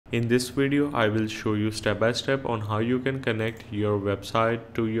In this video, I will show you step by step on how you can connect your website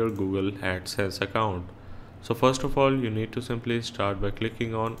to your Google AdSense account. So first of all, you need to simply start by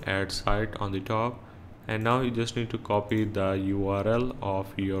clicking on Add Site on the top, and now you just need to copy the URL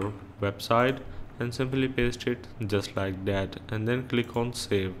of your website and simply paste it just like that, and then click on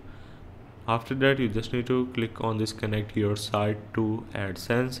Save. After that, you just need to click on this Connect Your Site to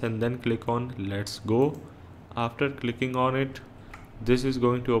AdSense and then click on Let's Go. After clicking on it, this is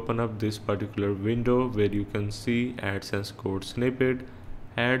going to open up this particular window where you can see AdSense code snippet,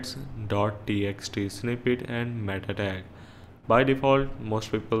 ads.txt snippet and meta tag. By default,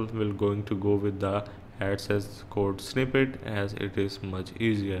 most people will going to go with the AdSense code snippet as it is much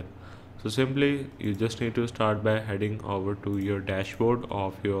easier. So simply you just need to start by heading over to your dashboard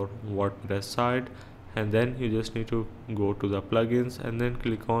of your WordPress site, and then you just need to go to the plugins and then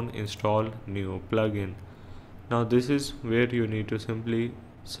click on install new plugin. Now this is where you need to simply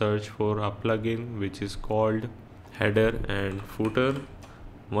search for a plugin which is called header and footer.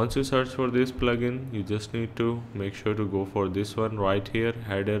 Once you search for this plugin, you just need to make sure to go for this one right here,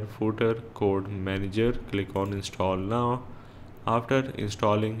 header footer code manager. Click on install now. After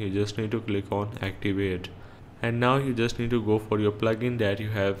installing, you just need to click on activate, and now you just need to go for your plugin that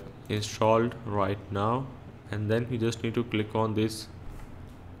you have installed right now, and then you just need to click on this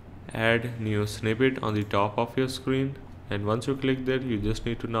add new snippet on the top of your screen, and once you click that, you just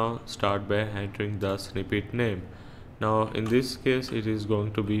need to now start by entering the snippet name. Now in this case it is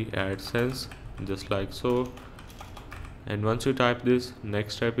going to be AdSense, just like so. And once you type this,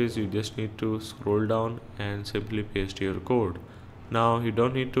 next step is you just need to scroll down and simply paste your code. Now you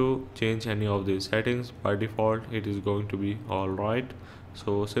don't need to change any of these settings. By default it is going to be alright.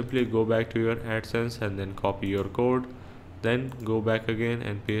 So simply go back to your AdSense and then copy your code, then go back again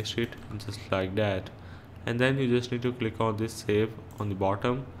and paste it just like that, and then you just need to click on this save on the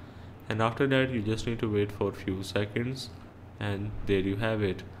bottom, and after that you just need to wait for a few seconds, and there you have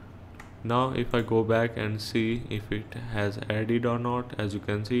it. Now if I go back and see if it has added or not, as you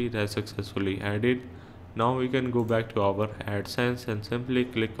can see it has successfully added. Now we can go back to our AdSense and simply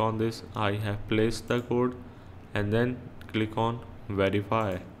click on this I have placed the code, and then click on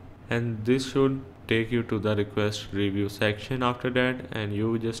verify, and this should take you to the request review section after that, and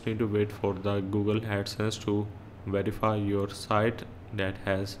you just need to wait for the Google AdSense to verify your site that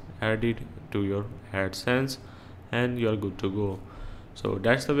has added to your AdSense, and you're good to go. So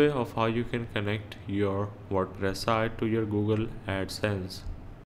that's the way of how you can connect your WordPress site to your Google AdSense.